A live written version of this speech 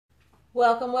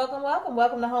Welcome, welcome, welcome.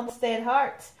 Welcome to Homestead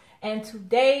Hearts. And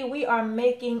today we are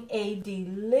making a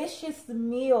delicious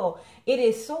meal. It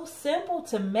is so simple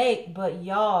to make, but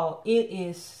y'all, it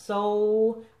is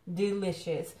so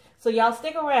delicious. So y'all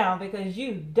stick around because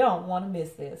you don't want to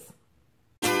miss this.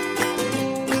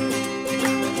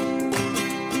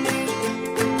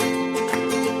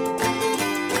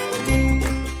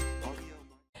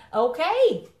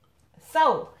 Okay,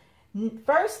 so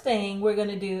first thing we're going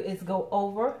to do is go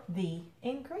over the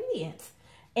ingredients.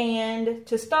 And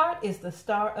to start is the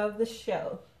star of the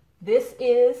show. This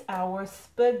is our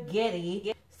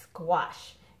spaghetti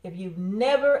squash. If you've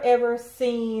never ever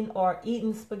seen or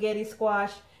eaten spaghetti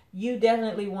squash, you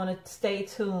definitely want to stay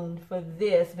tuned for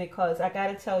this because I got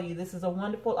to tell you, this is a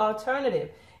wonderful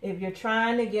alternative. If you're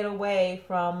trying to get away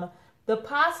from the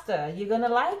pasta, you're going to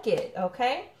like it,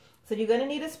 okay? So you're going to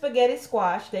need a spaghetti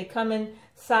squash. They come in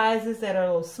sizes that are a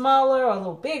little smaller or a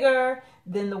little bigger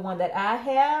than the one that I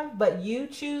have, but you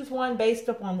choose one based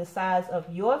upon the size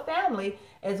of your family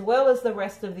as well as the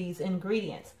rest of these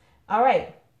ingredients. All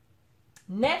right.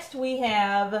 Next we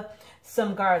have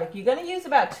some garlic. You're going to use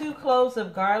about 2 cloves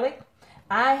of garlic.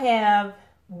 I have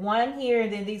one here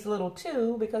and then these little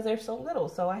 2 because they're so little,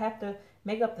 so I have to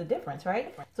make up the difference,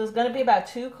 right? So it's going to be about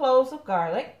 2 cloves of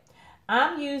garlic.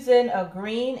 I'm using a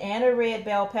green and a red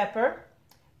bell pepper,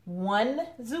 1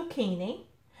 zucchini.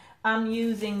 I'm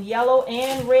using yellow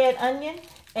and red onion,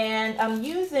 and I'm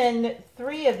using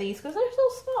 3 of these because they're so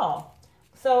small.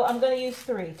 So I'm going to use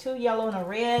 3, 2 yellow and a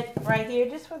red right here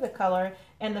just for the color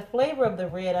and the flavor of the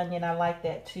red onion. I like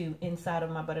that too inside of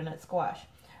my butternut squash.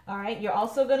 All right, you're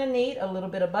also going to need a little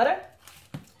bit of butter.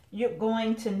 You're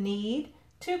going to need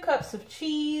 2 cups of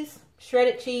cheese,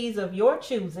 shredded cheese of your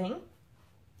choosing.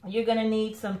 You're going to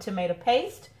need some tomato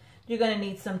paste. You're going to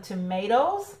need some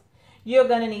tomatoes. You're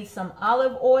going to need some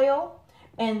olive oil.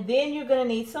 And then you're going to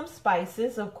need some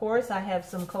spices. Of course, I have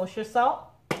some kosher salt.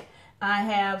 I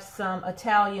have some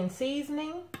Italian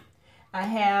seasoning. I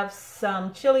have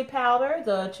some chili powder,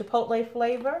 the chipotle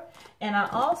flavor. And I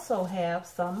also have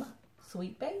some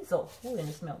sweet basil. Ooh, and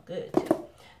it smells good too.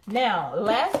 Now,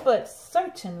 last but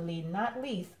certainly not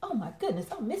least, oh my goodness,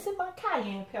 I'm missing my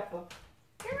cayenne pepper.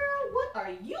 Girl, what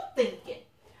are you thinking?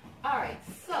 All right,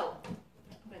 so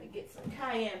I'm going to get some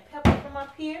cayenne pepper from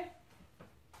up here.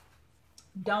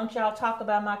 Don't y'all talk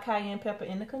about my cayenne pepper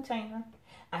in the container.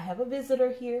 I have a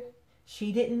visitor here.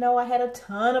 She didn't know I had a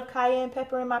ton of cayenne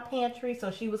pepper in my pantry,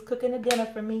 so she was cooking a dinner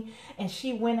for me, and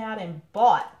she went out and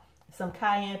bought some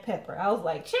cayenne pepper. I was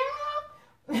like,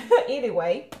 ciao.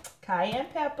 Anyway, cayenne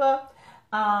pepper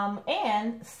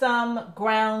and some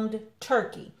ground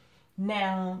turkey.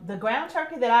 Now, the ground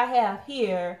turkey that I have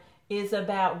here is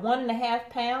about 1.5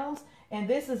 pounds, and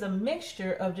this is a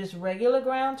mixture of just regular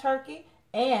ground turkey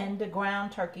and the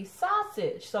ground turkey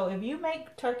sausage. So if you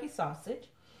make turkey sausage,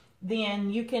 then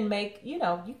you can make,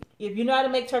 if you know how to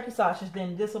make turkey sausage,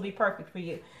 then this will be perfect for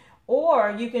you.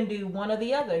 Or you can do one or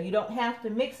the other. You don't have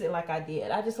to mix it like I did.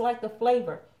 I just like the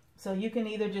flavor. So you can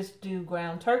either just do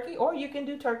ground turkey or you can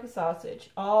do turkey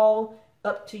sausage. All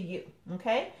up to you,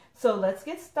 okay? So let's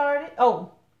get started.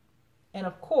 Oh, and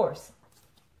of course,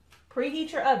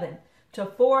 preheat your oven to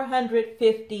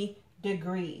 450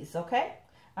 degrees, okay?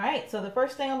 All right, so the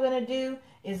first thing I'm going to do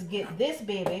is get this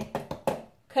baby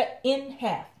cut in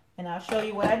half, and I'll show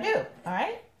you what I do, all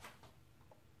right?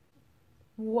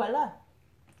 Voila.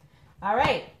 All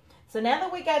right, so now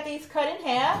that we got these cut in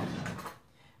half,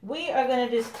 we are going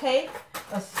to just take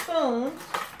a spoon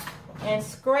and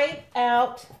scrape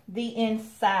out the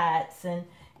insides. And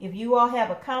if you all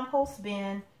have a compost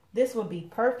bin, this will be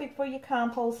perfect for your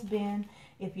compost bin.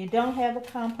 If you don't have a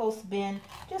compost bin,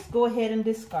 just go ahead and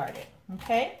discard it,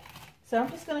 okay? So I'm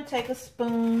just going to take a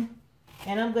spoon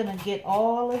and I'm going to get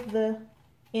all of the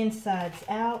insides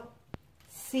out,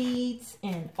 seeds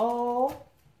and all.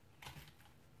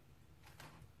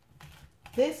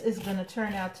 This is going to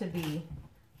turn out to be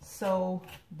so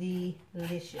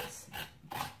delicious.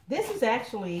 This is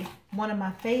actually one of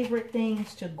my favorite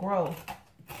things to grow.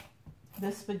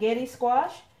 The spaghetti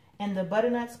squash and the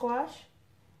butternut squash.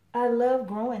 I love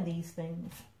growing these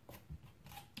things.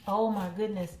 Oh my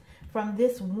goodness. From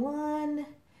this one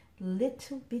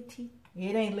little bitty,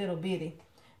 it ain't little bitty,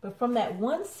 but from that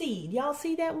one seed, y'all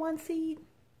see that one seed?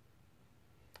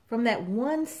 From that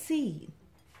one seed,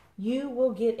 you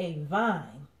will get a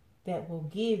vine that will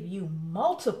give you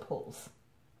multiples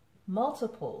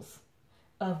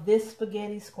of this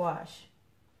spaghetti squash.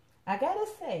 I gotta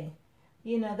say,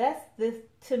 that's this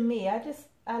to me.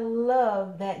 I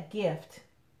love that gift.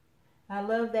 I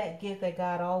love that gift that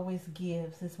God always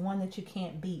gives. It's one that you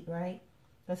can't beat, right?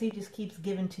 because he just keeps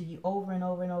giving to you over and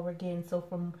over and over again. So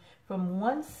from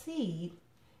one seed,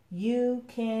 you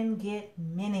can get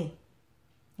many.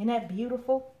 Isn't that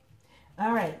beautiful?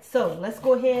 All right, so let's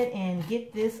go ahead and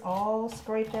get this all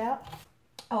scraped out.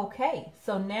 Okay,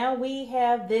 so now we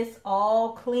have this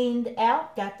all cleaned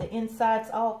out, got the insides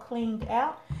all cleaned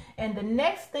out. And the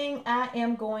next thing I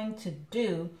am going to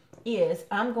do is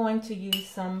I'm going to use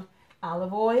some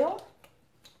olive oil.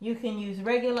 You can use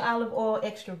regular olive oil,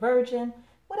 extra virgin,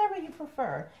 whatever you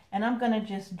prefer. And I'm going to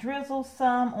just drizzle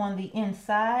some on the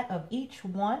inside of each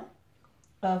one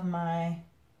of my,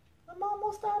 I'm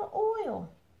almost out of oil.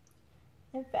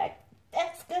 In fact,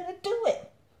 that's going to do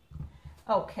it.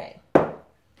 Okay.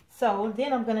 So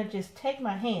then I'm going to just take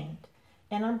my hand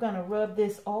and I'm going to rub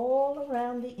this all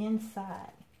around the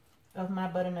inside of my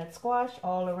butternut squash,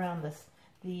 all around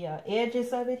the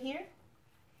edges of it here.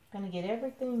 Going to get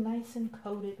everything nice and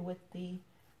coated with the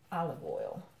olive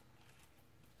oil.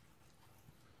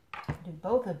 Do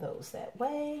both of those that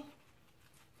way.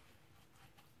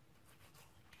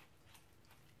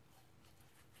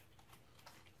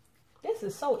 This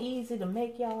is so easy to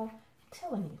make, y'all. I'm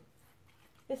telling you.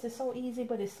 This is so easy,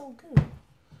 but it's so good.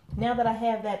 Now that I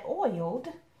have that oiled,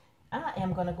 I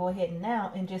am going to go ahead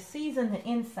now and just season the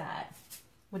insides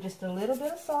with just a little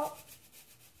bit of salt.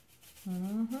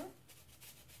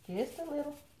 Just a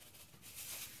little.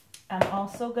 I'm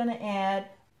also going to add,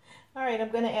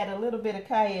 I'm going to add a little bit of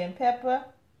cayenne pepper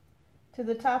to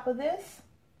the top of this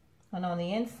and on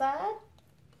the inside.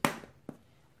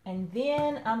 And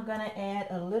then I'm going to add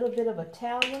a little bit of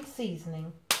Italian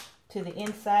seasoning to the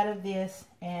inside of this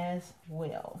as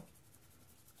well.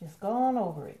 Just go on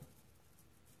over it.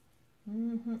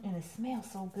 And it smells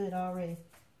so good already.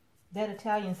 That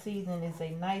Italian seasoning is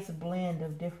a nice blend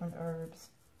of different herbs.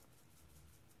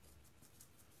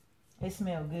 It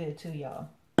smells good too, y'all.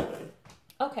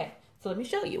 Okay, so let me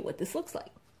show you what this looks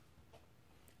like.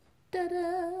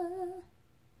 Ta-da!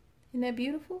 Isn't that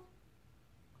beautiful?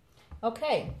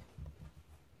 Okay.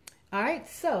 All right,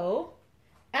 so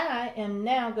I am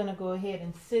now going to go ahead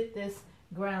and sit this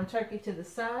ground turkey to the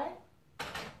side.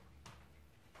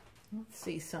 Let's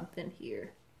see something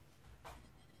here.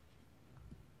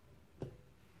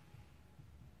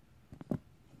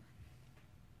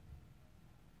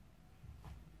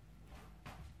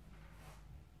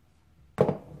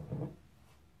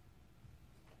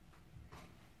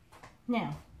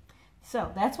 Now,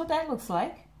 so that's what that looks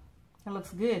like. It looks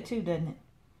good too, doesn't it?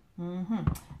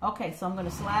 Okay, so I'm going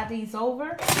to slide these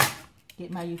over, get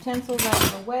my utensils out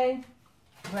of the way,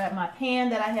 grab my pan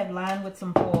that I have lined with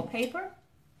some foil paper,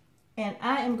 and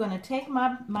I am going to take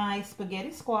my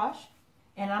spaghetti squash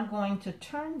and I'm going to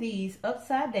turn these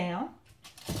upside down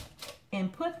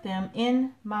and put them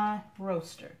in my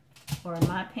roaster or in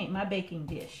my baking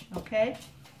dish, okay?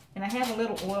 And I have a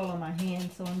little oil on my hand,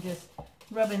 so I'm just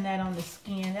rubbing that on the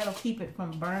skin. That'll keep it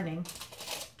from burning.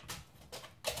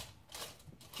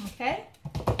 Okay,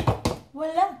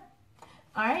 voila.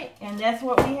 All right, and that's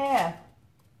what we have.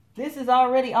 This is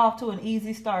already off to an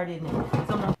easy start, isn't it?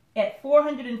 So at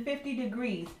 450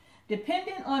 degrees,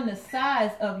 depending on the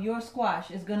size of your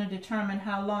squash is going to determine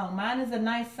how long. Mine is a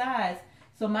nice size,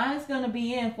 so mine is going to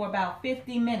be in for about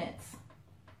 50 minutes.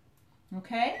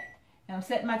 Okay, and I'm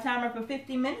setting my timer for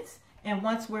 50 minutes. And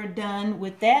once we're done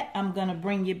with that, I'm going to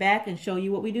bring you back and show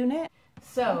you what we do next.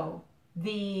 So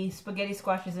the spaghetti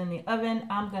squash is in the oven.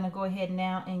 I'm going to go ahead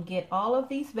now and get all of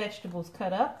these vegetables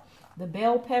cut up. The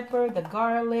bell pepper, the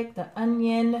garlic, the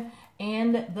onion,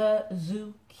 and the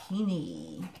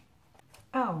zucchini.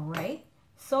 All right.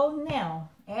 So now,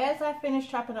 as I finish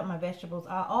chopping up my vegetables,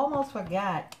 I almost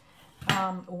forgot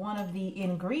one of the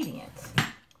ingredients.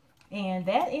 And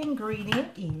that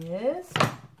ingredient is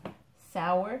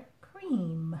sour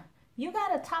cream. You got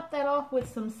to top that off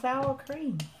with some sour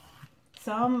cream.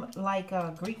 Some like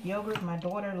Greek yogurt. My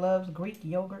daughter loves Greek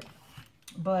yogurt.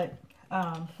 But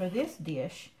for this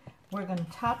dish, we're going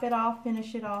to top it off,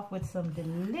 finish it off with some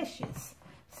delicious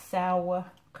sour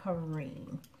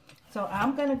cream. So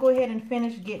I'm going to go ahead and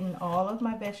finish getting all of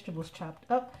my vegetables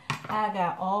chopped up. I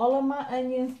got all of my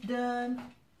onions done.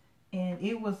 And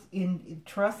it was,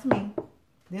 trust me,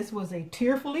 this was a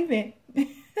tearful event.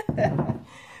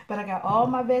 But I got all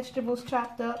my vegetables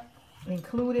chopped up,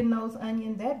 including those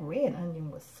onions. That red onion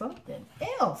was something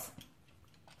else.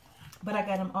 But I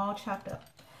got them all chopped up.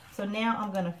 So now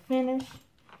I'm going to finish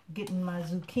getting my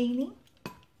zucchini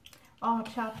all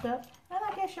chopped up. And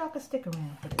I guess y'all can stick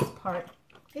around for this part.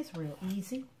 It's real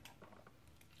easy.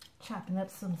 Chopping up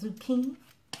some zucchini.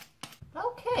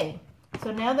 Okay.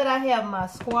 So now that I have my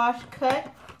squash cut,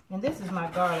 and this is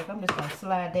my garlic, I'm just going to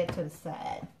slide that to the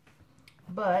side.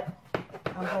 But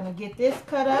I'm going to get this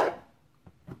cut up.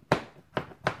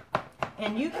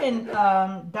 And you can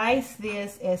dice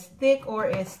this as thick or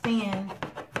as thin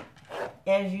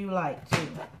as you like to.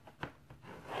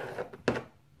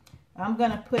 I'm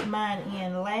going to put mine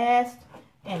in last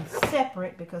and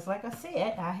separate because, like I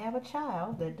said, I have a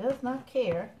child that does not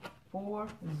care for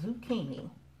zucchini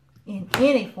in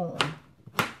any form.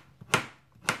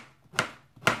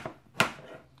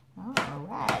 All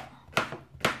right.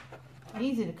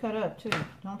 Easy to cut up too.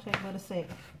 Don't take but a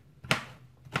second.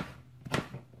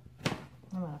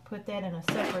 I'm going to put that in a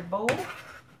separate bowl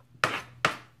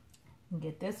and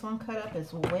get this one cut up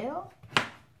as well.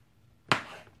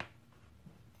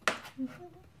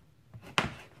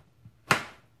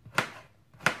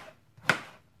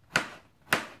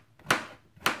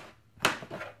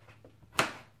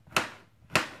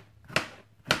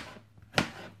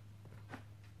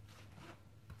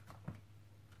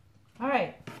 All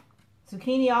right,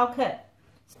 zucchini all cut.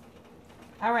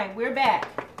 All right, we're back.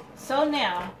 So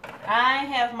now I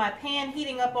have my pan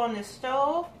heating up on the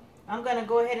stove. I'm going to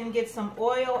go ahead and get some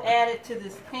oil added to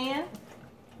this pan,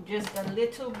 just a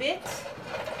little bit.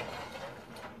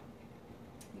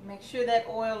 Make sure that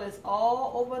oil is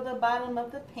all over the bottom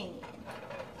of the pan.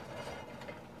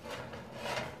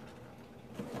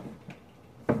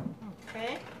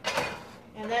 Okay,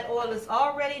 and that oil is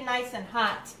already nice and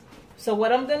hot. So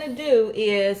what I'm going to do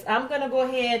is I'm going to go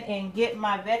ahead and get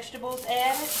my vegetables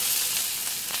added.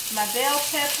 My bell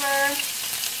pepper,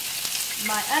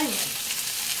 my onion.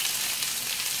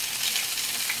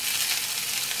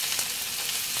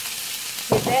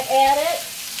 Get that added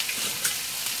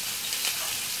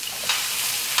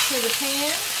to the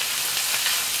pan.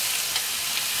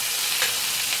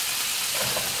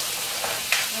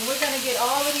 And we're going to get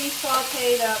all of these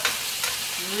sauteed up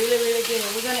really, really good.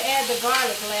 We're going to add the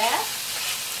garlic last.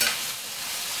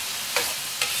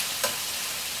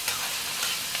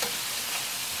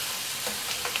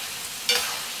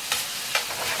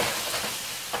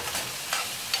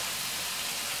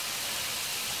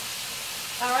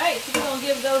 Alright, so we're going to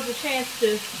give those a chance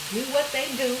to do what they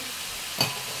do.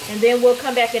 And then we'll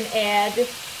come back and add the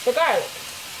garlic.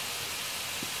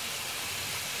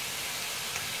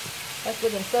 That's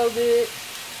looking so good.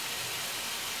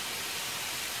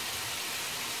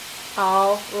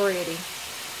 Already.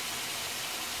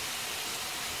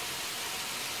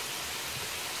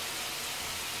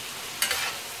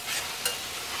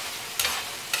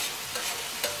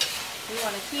 We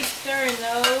want to keep stirring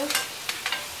those.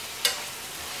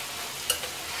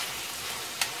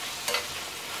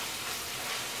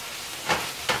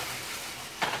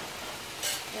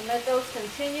 And let those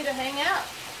continue to hang out.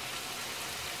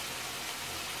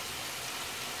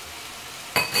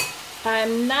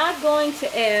 I'm not going to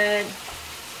add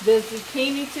the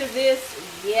zucchini to this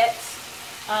yet.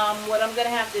 What I'm going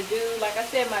to have to do, like I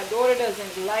said, my daughter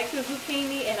doesn't like the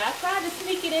zucchini, and I tried to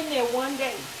sneak it in there one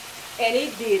day, and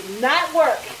it did not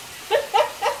work.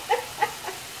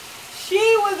 She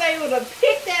was able to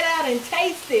pick that out and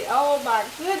taste it. Oh my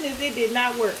goodness, it did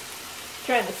not work.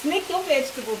 Trying to sneak your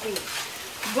vegetables in.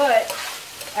 But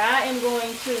I am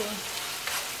going to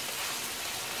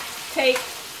take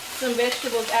some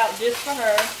vegetables out just for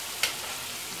her.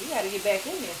 You got to get back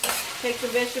in there. Take some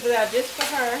vegetables out just for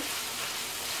her.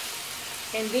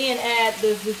 And then add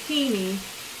the zucchini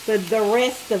for the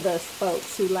rest of us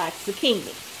folks who like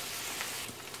zucchini.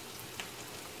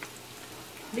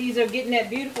 These are getting that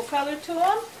beautiful color to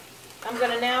them. I'm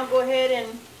going to now go ahead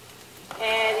and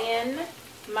add in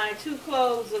my 2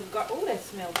 cloves of garlic. Oh, that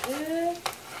smells good.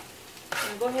 I'm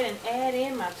going to go ahead and add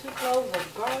in my 2 cloves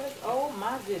of garlic. Oh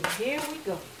my goodness. Here we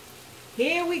go.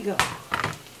 Here we go.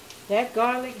 That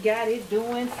garlic got it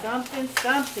doing something,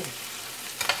 something.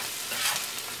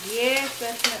 Yes,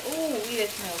 that smells. Ooh, that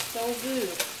smells so good.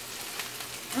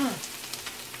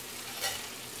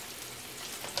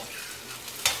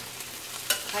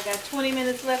 I got 20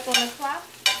 minutes left on the clock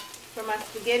for my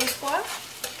spaghetti squash.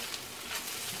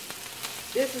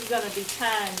 This is going to be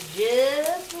timed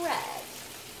just right.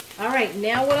 All right,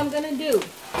 now what I'm going to do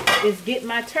is get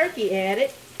my turkey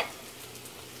added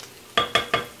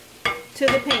to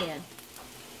the pan.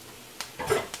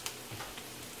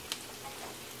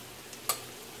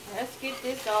 Let's get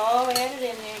this all added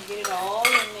in there, get it all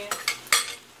in there.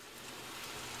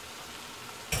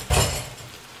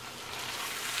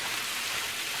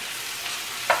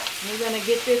 We're going to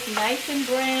get this nice and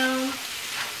brown.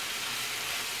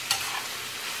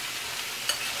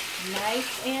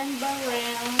 Nice and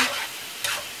brown.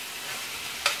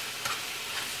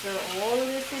 Stir all of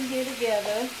this in here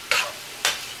together.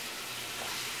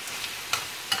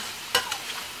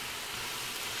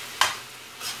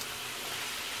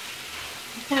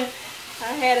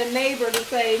 had a neighbor to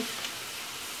say,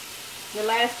 the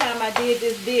last time I did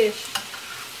this dish,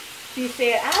 she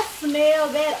said, I smell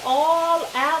that all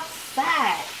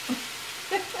outside.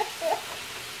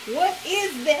 What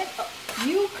is that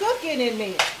you cooking in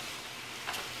there?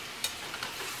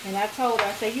 And I told her,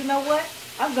 I said, you know what?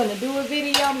 I'm going to do a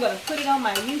video. I'm going to put it on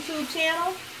my YouTube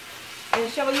channel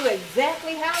and show you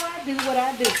exactly how I do what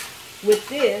I do with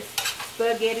this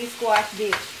spaghetti squash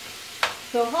dish.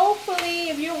 So hopefully,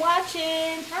 if you're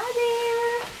watching,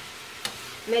 hi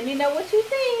there, let me know what you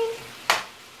think.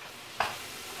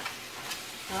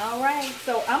 All right,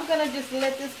 so I'm going to just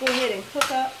let this go ahead and cook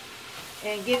up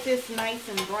and get this nice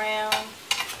and brown.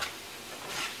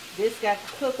 This got to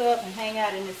cook up and hang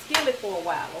out in the skillet for a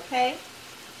while, okay?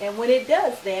 And when it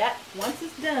does that, once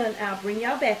it's done, I'll bring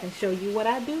y'all back and show you what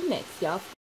I do next, y'all.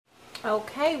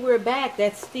 Okay, we're back.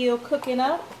 That's still cooking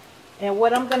up. And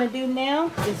what I'm going to do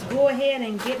now is go ahead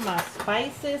and get my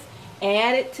spices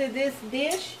added to this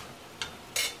dish.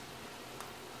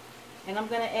 And I'm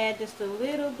going to add just a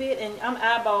little bit. And I'm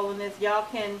eyeballing this. Y'all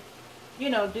can,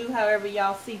 you know, do however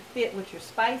y'all see fit with your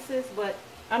spices. But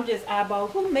I'm just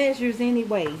eyeballing. Who measures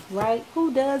anyway, right?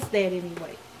 Who does that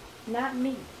anyway? Not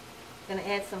me. I'm going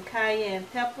to add some cayenne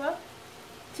pepper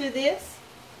to this.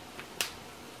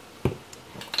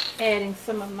 Adding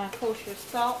some of my kosher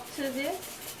salt to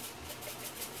this.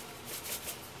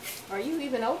 Are you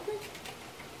even open?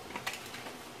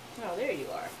 Oh, there you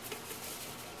are.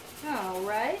 All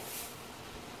right.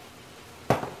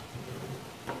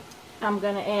 I'm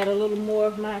going to add a little more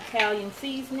of my Italian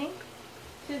seasoning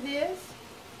to this.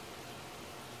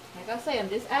 Like I say, I'm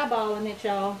just eyeballing it,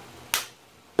 y'all.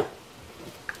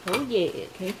 Oh, yeah.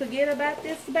 Can't forget about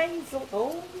this basil.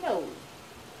 Oh, no.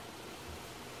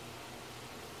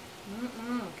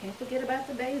 Can't forget about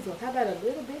the basil. How about a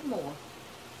little bit more?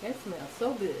 That smells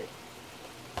so good.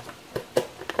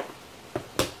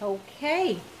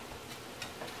 Okay.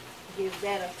 Give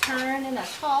that a turn and a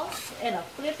toss and a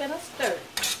flip and a stir.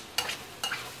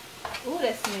 Ooh,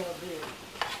 that smells good.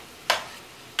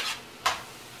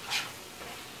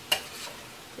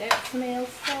 That smells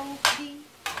so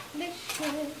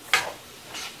delicious.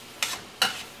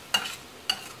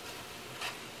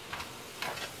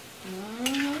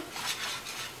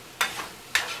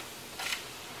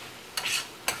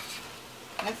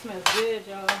 That smells good,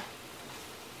 y'all.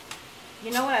 You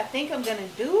know what I think I'm going to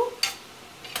do?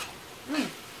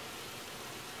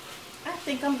 I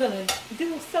think I'm going to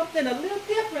do something a little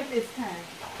different this time.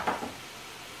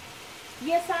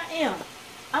 Yes, I am.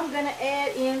 I'm going to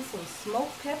add in some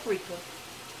smoked paprika.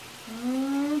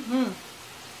 And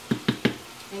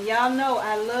y'all know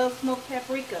I love smoked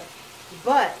paprika,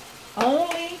 but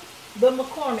only the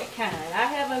McCormick kind. I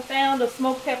haven't found a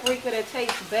smoked paprika that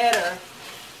tastes better.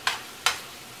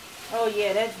 Oh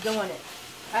yeah, that's doing it.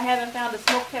 I haven't found a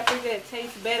smoked paprika that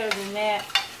tastes better than that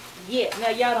yet. Now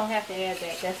y'all don't have to add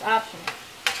that. That's optional.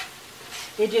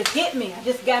 It just hit me. I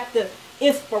just got the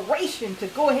inspiration to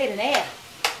go ahead and add it.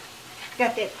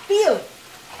 Got that feeling.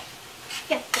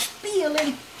 Got the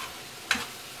feeling.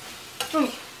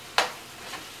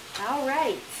 All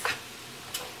right.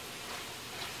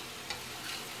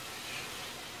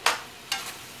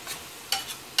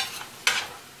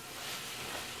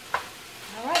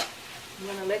 I'm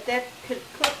going to let that cook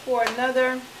for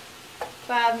another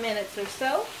 5 minutes or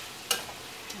so.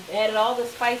 I've added all the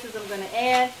spices I'm going to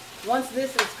add. Once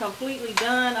this is completely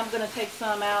done, I'm going to take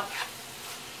some out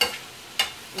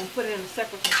and put it in a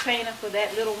separate container for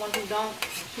that little one who don't,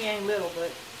 she ain't little, but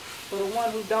for the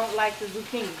one who don't like the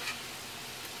zucchini.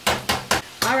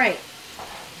 Alright,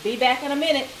 be back in a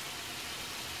minute.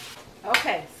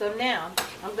 Okay, so now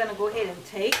I'm going to go ahead and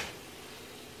take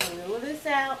a little of this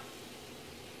out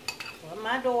for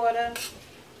my daughter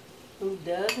who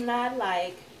does not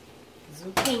like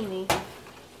zucchini,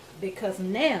 because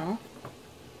now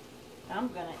I'm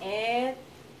going to add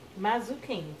my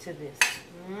zucchini to this.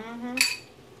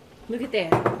 Look at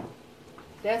that.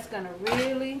 That's going to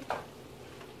really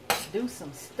do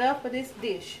some stuff for this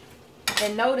dish.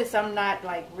 And notice I'm not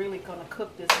like really going to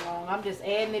cook this long. I'm just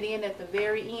adding it in at the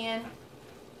very end.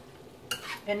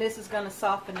 And this is going to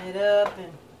soften it up,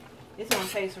 and it's going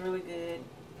to taste really good.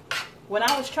 When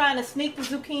I was trying to sneak the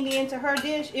zucchini into her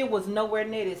dish, it was nowhere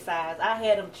near this size. I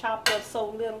had them chopped up so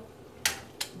little.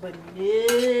 But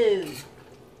no.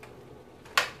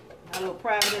 My little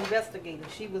private investigator,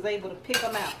 she was able to pick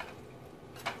them out.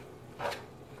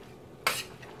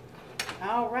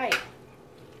 All right.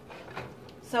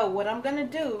 So what I'm going to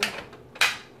do,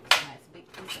 nice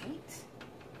big piece of meat.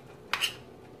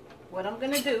 What I'm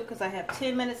going to do, because I have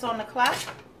 10 minutes on the clock,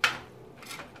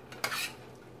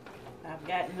 I've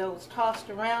gotten those tossed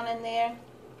around in there.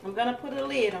 I'm going to put a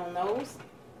lid on those.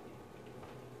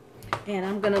 And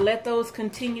I'm going to let those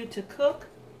continue to cook.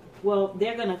 Well,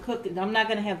 they're going to cook. I'm not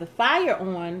going to have the fire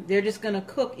on. They're just going to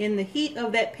cook in the heat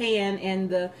of that pan and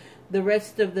the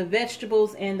rest of the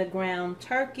vegetables and the ground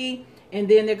turkey. And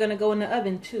then they're going to go in the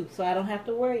oven too, so I don't have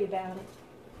to worry about it.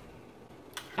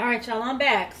 All right, y'all, I'm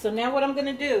back. So now what I'm going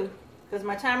to do, because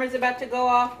my timer is about to go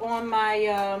off on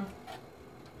my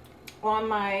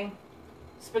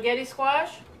spaghetti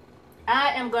squash,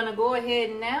 I am going to go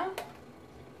ahead now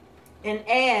and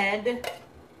add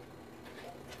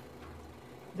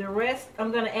the rest.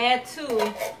 I'm going to add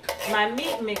to my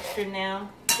meat mixture now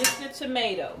just the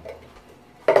tomato.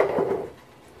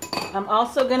 I'm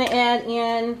also going to add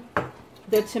in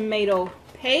the tomato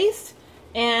paste,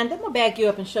 and I'm going to back you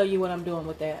up and show you what I'm doing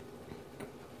with that.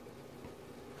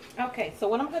 Okay, so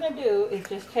what I'm going to do is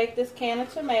just take this can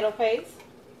of tomato paste.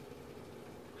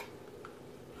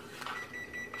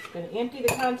 I'm going to empty the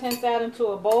contents out into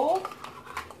a bowl.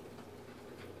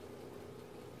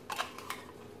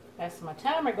 That's my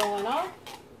timer going off.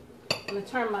 I'm going to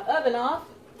turn my oven off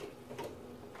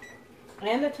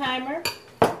and the timer.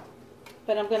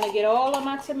 But I'm going to get all of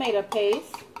my tomato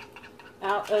paste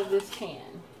out of this can.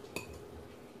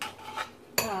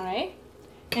 Alright.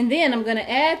 And then I'm going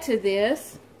to add to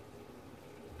this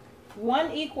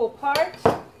 1 equal part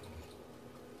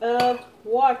of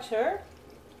water.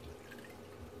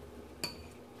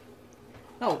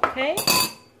 Okay.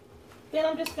 Then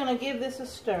I'm just going to give this a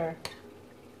stir.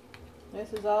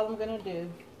 This is all I'm going to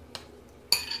do.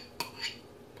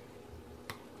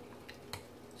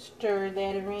 Stir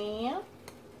that around.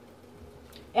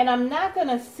 And I'm not going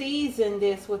to season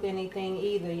this with anything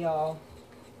either, y'all.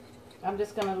 I'm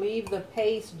just going to leave the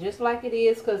paste just like it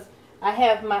is, because I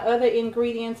have my other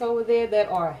ingredients over there that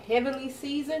are heavily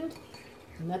seasoned.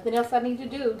 Nothing else I need to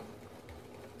do.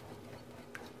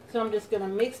 So I'm just going to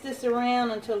mix this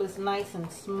around until it's nice and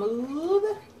smooth.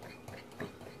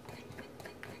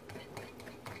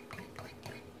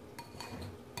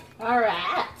 All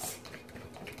right.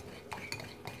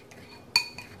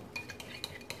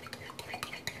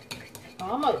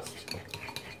 Almost.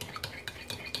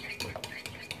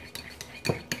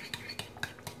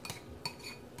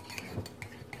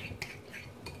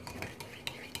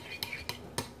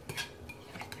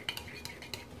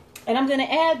 And I'm going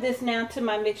to add this now to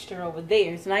my mixture over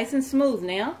there. It's nice and smooth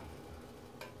now.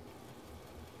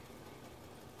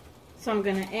 So I'm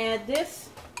going to add this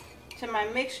to my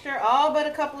mixture. All but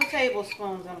a couple of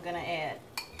tablespoons I'm going to add.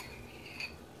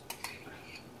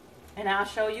 And I'll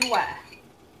show you why.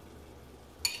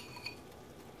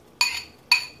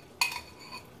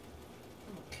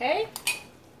 Okay.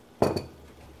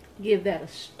 Give that a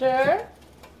stir.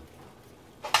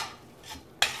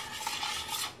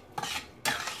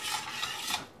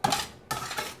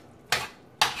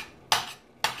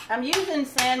 I'm using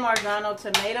San Marzano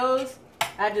tomatoes.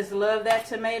 I just love that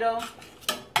tomato.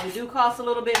 They do cost a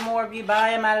little bit more if you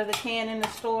buy them out of the can in the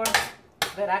store,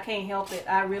 but I can't help it.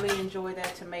 I really enjoy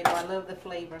that tomato. I love the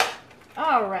flavor.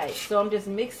 All right, so I'm just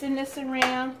mixing this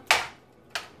around.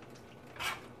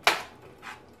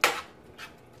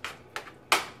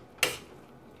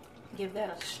 Give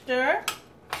that a stir.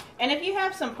 And if you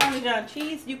have some Parmesan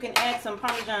cheese, you can add some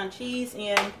Parmesan cheese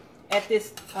in at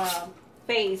this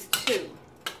phase too.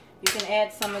 You can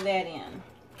add some of that in.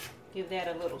 Give that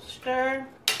a little stir.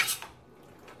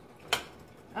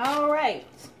 All right.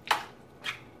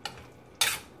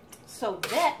 So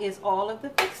that is all of the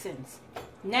fixings.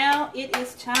 Now it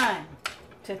is time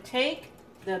to take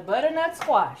the butternut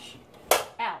squash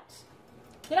out.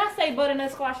 Did I say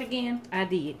butternut squash again? I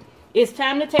did. It's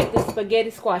time to take the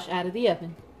spaghetti squash out of the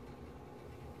oven.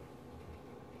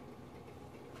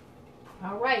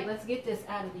 All right, let's get this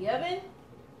out of the oven.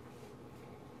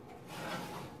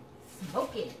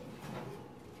 Smoke it.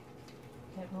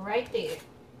 That right there.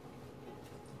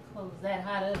 Close that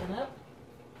hot oven up.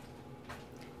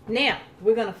 Now,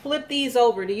 we're going to flip these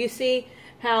over. Do you see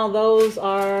how those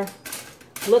are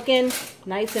looking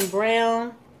nice and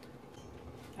brown?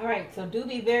 All right, so do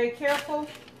be very careful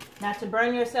not to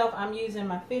burn yourself. I'm using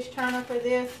my fish turner for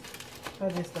this,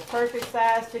 because it's the perfect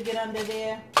size to get under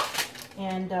there.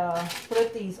 And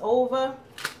flip these over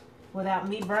without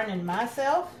me burning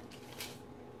myself.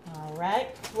 All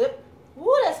right, flip.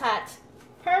 Ooh, that's hot.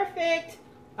 Perfect.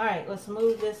 All right, let's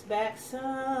move this back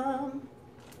some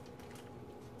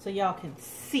so y'all can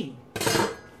see. I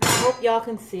hope y'all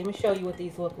can see. Let me show you what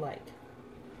these look like.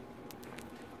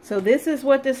 So this is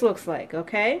what this looks like,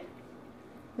 okay?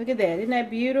 Look at that. Isn't that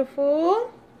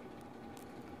beautiful?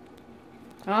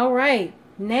 All right.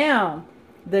 Now,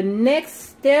 the next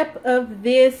step of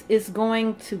this is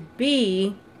going to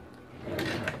be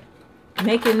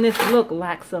making this look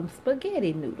like some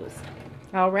spaghetti noodles.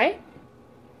 All right.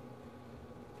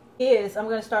 I'm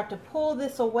going to start to pull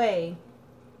this away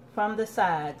from the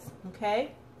sides.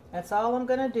 Okay. That's all I'm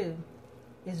going to do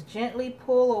is gently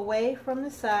pull away from the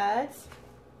sides.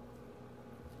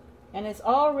 And it's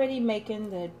already making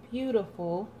that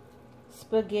beautiful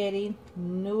spaghetti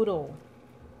noodle.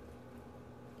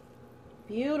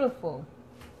 Beautiful.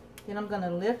 Then I'm going to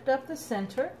lift up the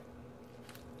center.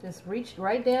 Just reach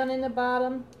right down in the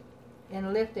bottom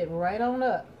and lift it right on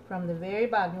up from the very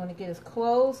bottom. You want to get as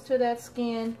close to that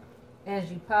skin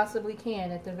as you possibly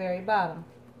can at the very bottom.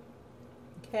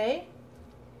 Okay?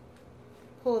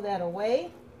 Pull that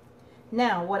away.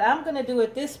 Now, what I'm going to do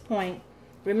at this point,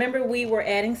 remember we were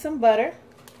adding some butter.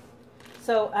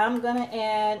 So I'm going to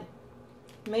add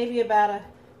maybe about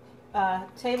a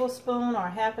tablespoon or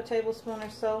half a tablespoon or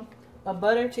so of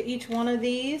butter to each one of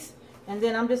these. And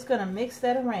then I'm just going to mix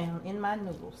that around in my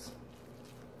noodles.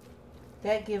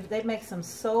 That makes them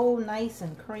so nice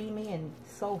and creamy and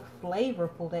so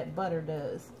flavorful, that butter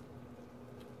does.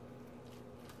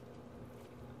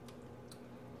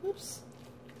 Oops.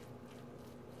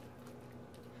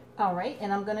 Alright,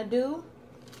 and I'm going to do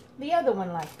the other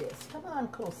one like this. Come on,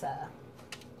 closer.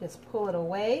 Just pull it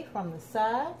away from the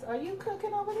sides. Are you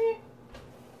cooking over there?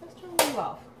 Let's turn you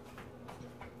off.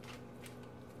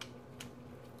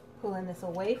 Pulling this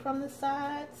away from the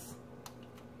sides.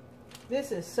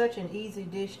 This is such an easy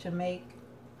dish to make.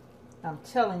 I'm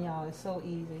telling y'all, it's so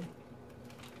easy.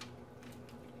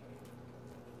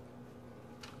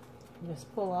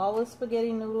 Just pull all the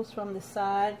spaghetti noodles from the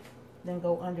side, then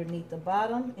go underneath the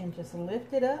bottom and just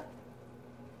lift it up.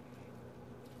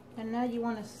 And now you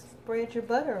want to spread your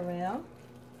butter around.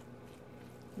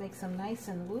 Make them nice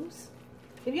and loose.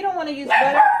 If you don't want to use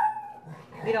butter,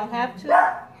 you don't have to.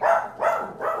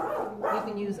 You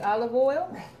can use olive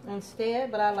oil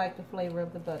instead, but I like the flavor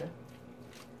of the butter.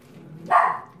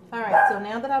 Alright, so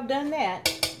now that I've done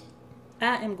that,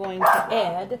 I am going to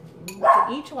add to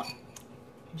each one.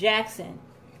 Jackson,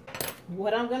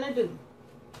 what I'm going to do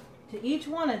to each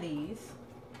one of these,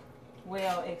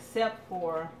 well, except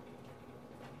for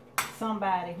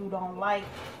somebody who don't like,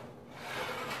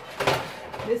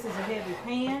 this is a heavy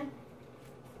pan,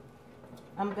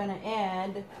 I'm going to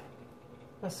add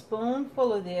a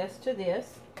spoonful of this to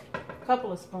this, a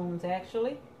couple of spoons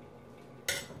actually.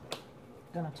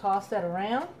 Gonna toss that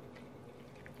around.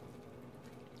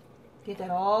 Get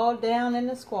that all down in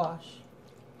the squash.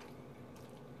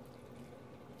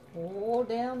 All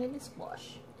down in the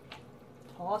squash.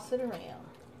 Toss it around.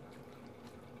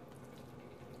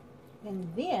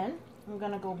 And then I'm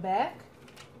gonna go back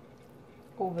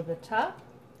over the top.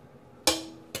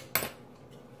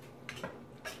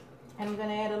 And I'm going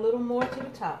to add a little more to the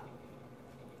top.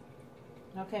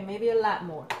 Okay, maybe a lot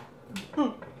more.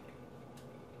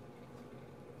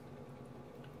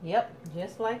 Yep,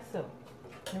 just like so.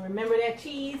 And remember that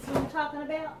cheese we were talking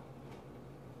about?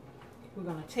 We're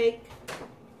going to take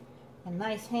a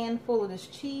nice handful of this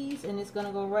cheese and it's going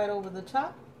to go right over the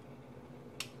top.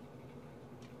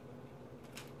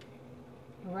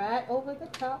 Right over the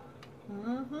top.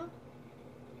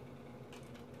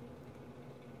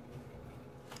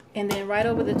 And then right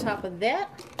over the top of that,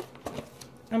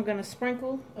 I'm going to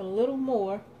sprinkle a little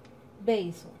more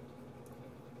basil.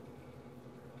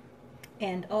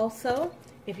 And also,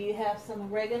 if you have some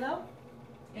oregano,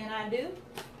 and I do,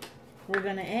 we're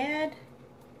going to add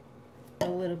a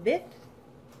little bit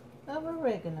of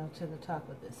oregano to the top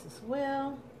of this as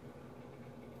well.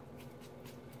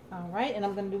 Alright, and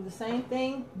I'm going to do the same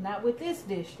thing, not with this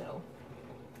dish though,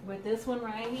 with this one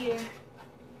right here.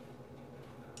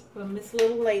 From this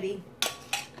little lady.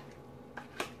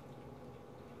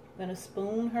 Gonna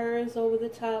spoon hers over the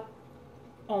top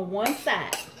on one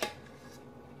side.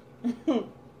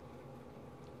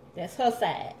 That's her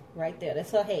side right there.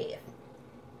 That's her half.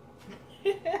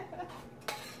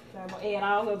 So I'm gonna add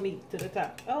all her meat to the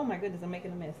top. Oh my goodness, I'm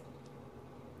making a mess.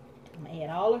 I'm gonna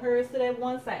add all of hers to that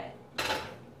one side.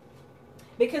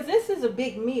 Because this is a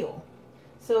big meal.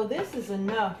 So this is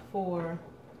enough for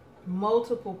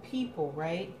multiple people,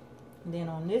 right? And then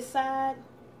on this side,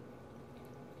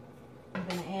 I'm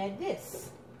going to add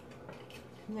this.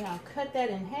 And then I'll cut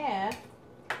that in half.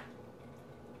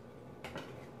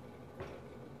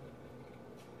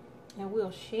 And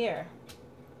we'll share.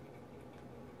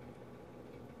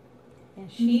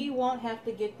 And she won't have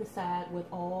to get the side with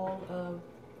all of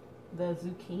the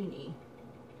zucchini.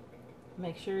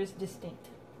 Make sure it's distinct.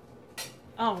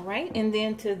 Alright, and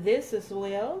then to this as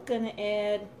well, going to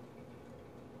add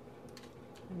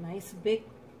a nice big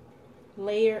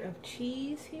layer of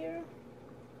cheese here.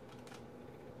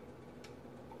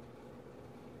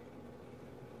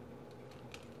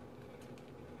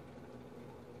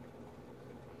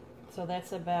 So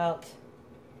that's about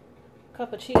a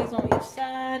cup of cheese on each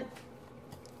side.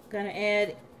 Gonna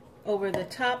add over the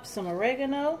top some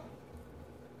oregano.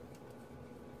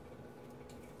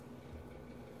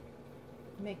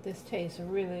 Make this taste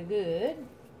really good.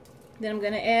 Then I'm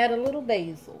gonna add a little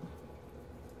basil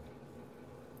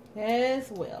as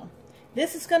well.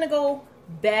 This is gonna go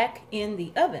back in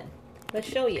the oven. Let's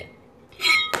show you.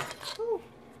 Ooh.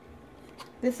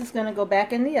 This is gonna go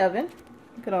back in the oven.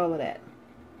 Look at all of that.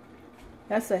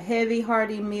 That's a heavy,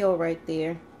 hearty meal right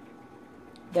there.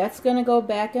 That's gonna go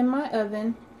back in my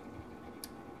oven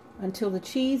until the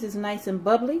cheese is nice and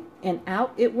bubbly, and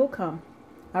out it will come.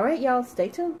 All right, y'all, stay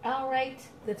tuned. All right,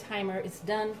 the timer is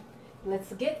done.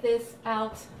 Let's get this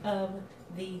out of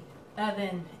the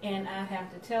oven, and I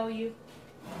have to tell you,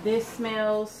 this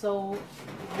smells so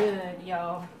good,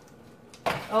 y'all.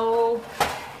 Oh,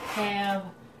 have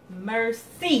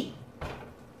mercy.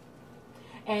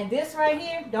 And this right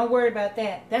here, don't worry about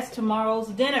that. That's tomorrow's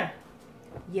dinner.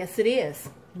 Yes, it is.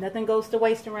 Nothing goes to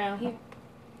waste around here.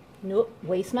 Nope,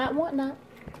 waste not, want not.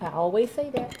 I always say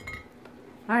that.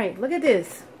 All right, look at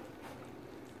this.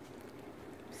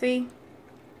 See?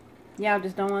 Y'all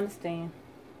just don't understand.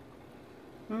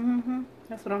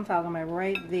 That's what I'm talking about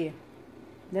right there.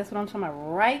 That's what I'm talking about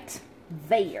right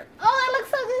there. Oh, that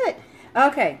looks so good.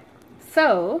 Okay,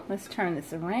 so let's turn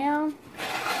this around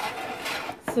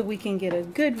so we can get a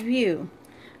good view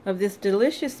of this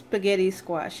delicious spaghetti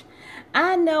squash.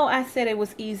 I know I said it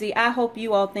was easy. I hope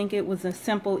you all think it was a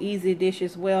simple, easy dish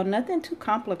as well. Nothing too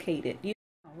complicated.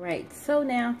 All right, so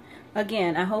now,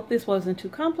 again, I hope this wasn't too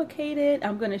complicated.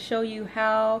 I'm going to show you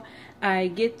how I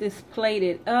get this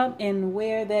plated up and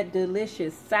where that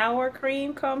delicious sour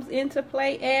cream comes into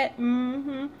play at.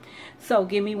 So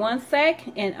give me 1 sec,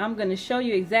 and I'm going to show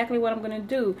you exactly what I'm going to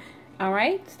do. All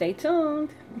right, stay tuned.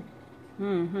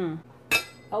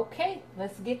 Okay,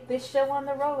 let's get this show on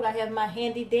the road. I have my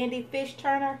handy dandy fish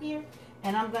turner here,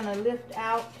 and I'm going to lift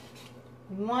out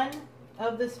one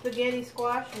of the spaghetti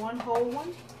squash, one whole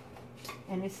one,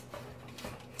 and it's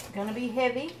going to be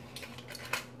heavy.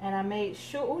 And I made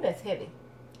sure, oh, that's heavy.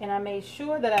 And I made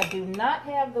sure that I do not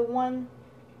have the one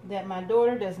that my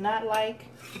daughter does not like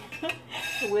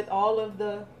with all of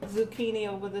the zucchini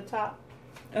over the top.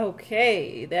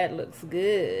 Okay, that looks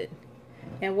good.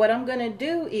 And what I'm going to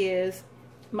do is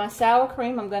my sour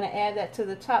cream, I'm going to add that to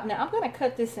the top. Now, I'm going to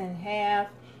cut this in half.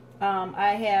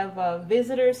 I have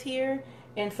visitors here,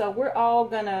 and so we're all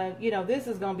going to, you know, this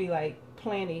is going to be like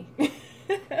plenty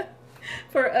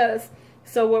for us.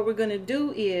 So what we're going to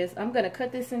do is I'm going to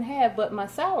cut this in half, but my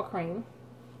sour cream,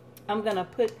 I'm going to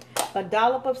put a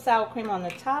dollop of sour cream on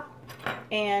the top.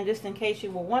 And just in case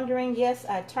you were wondering, yes,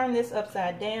 I turned this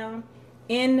upside down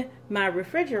in my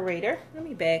refrigerator. Let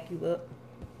me back you up.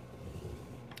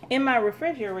 In my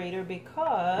refrigerator,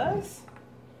 because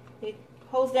it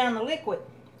holds down the liquid.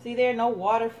 See there, no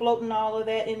water floating, all of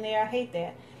that in there. I hate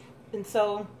that. And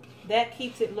so that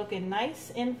keeps it looking nice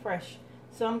and fresh.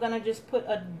 So I'm going to just put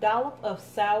a dollop of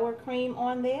sour cream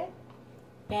on there.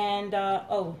 And,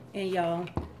 oh, and y'all,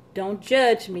 don't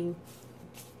judge me.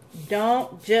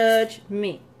 Don't judge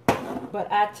me. But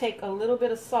I take a little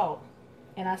bit of salt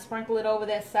and I sprinkle it over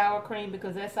that sour cream,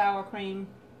 because that sour cream,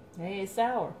 hey, it's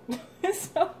sour.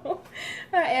 So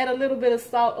I add a little bit of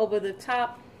salt over the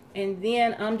top, and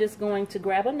then I'm just going to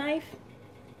grab a knife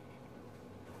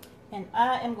and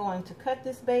I am going to cut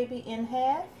this baby in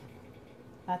half.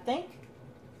 I think.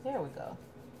 There we go.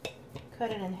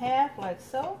 Cut it in half like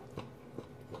so.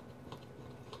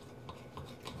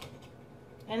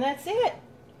 And that's it.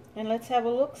 And let's have a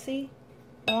look-see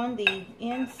on the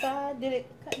inside. Did it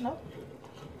cut? No.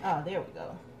 Oh, there we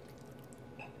go.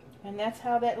 And that's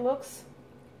how that looks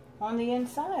on the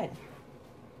inside.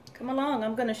 Come along,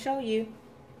 I'm going to show you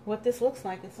what this looks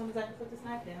like as soon as I put this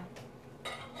knife down.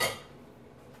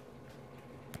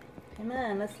 Come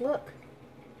on, let's look.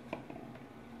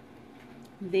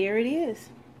 There it is.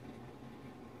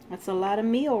 That's a lot of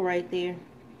meal right there.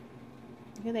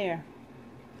 Look at there.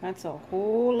 That's a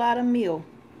whole lot of meal.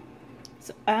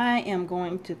 So I am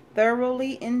going to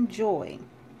thoroughly enjoy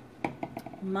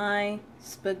my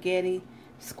spaghetti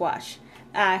squash.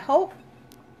 I hope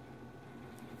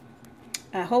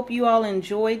you all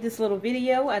enjoyed this little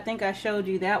video. I think I showed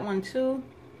you that one too.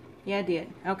 Yeah, I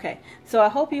did. Okay. So I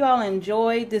hope you all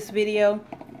enjoyed this video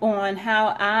on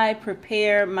how I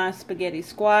prepare my spaghetti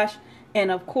squash.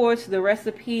 And of course, the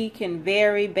recipe can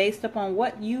vary based upon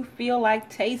what you feel like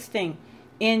tasting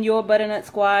in your butternut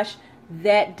squash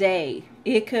that day.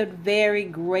 It could vary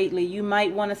greatly. You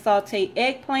might want to saute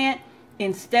eggplant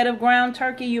instead of ground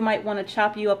turkey. You might want to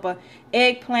chop you up a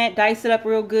eggplant, dice it up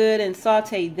real good and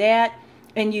saute that.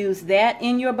 and use that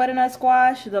in your butternut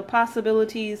squash, the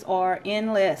possibilities are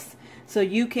endless. So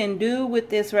you can do with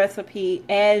this recipe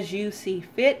as you see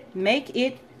fit. Make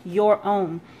it your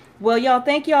own. Well, y'all,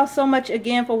 thank y'all so much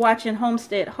again for watching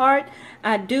Homestead Heart.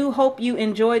 I do hope you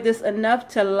enjoyed this enough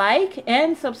to like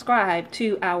and subscribe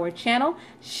to our channel.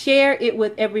 Share it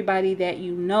with everybody that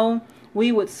you know.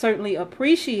 We would certainly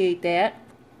appreciate that.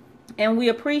 And we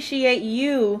appreciate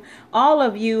you, all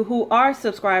of you who are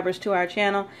subscribers to our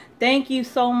channel. Thank you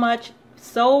so much,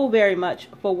 so very much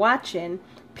for watching.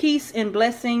 Peace and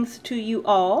blessings to you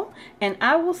all. And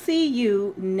I will see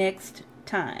you next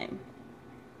time.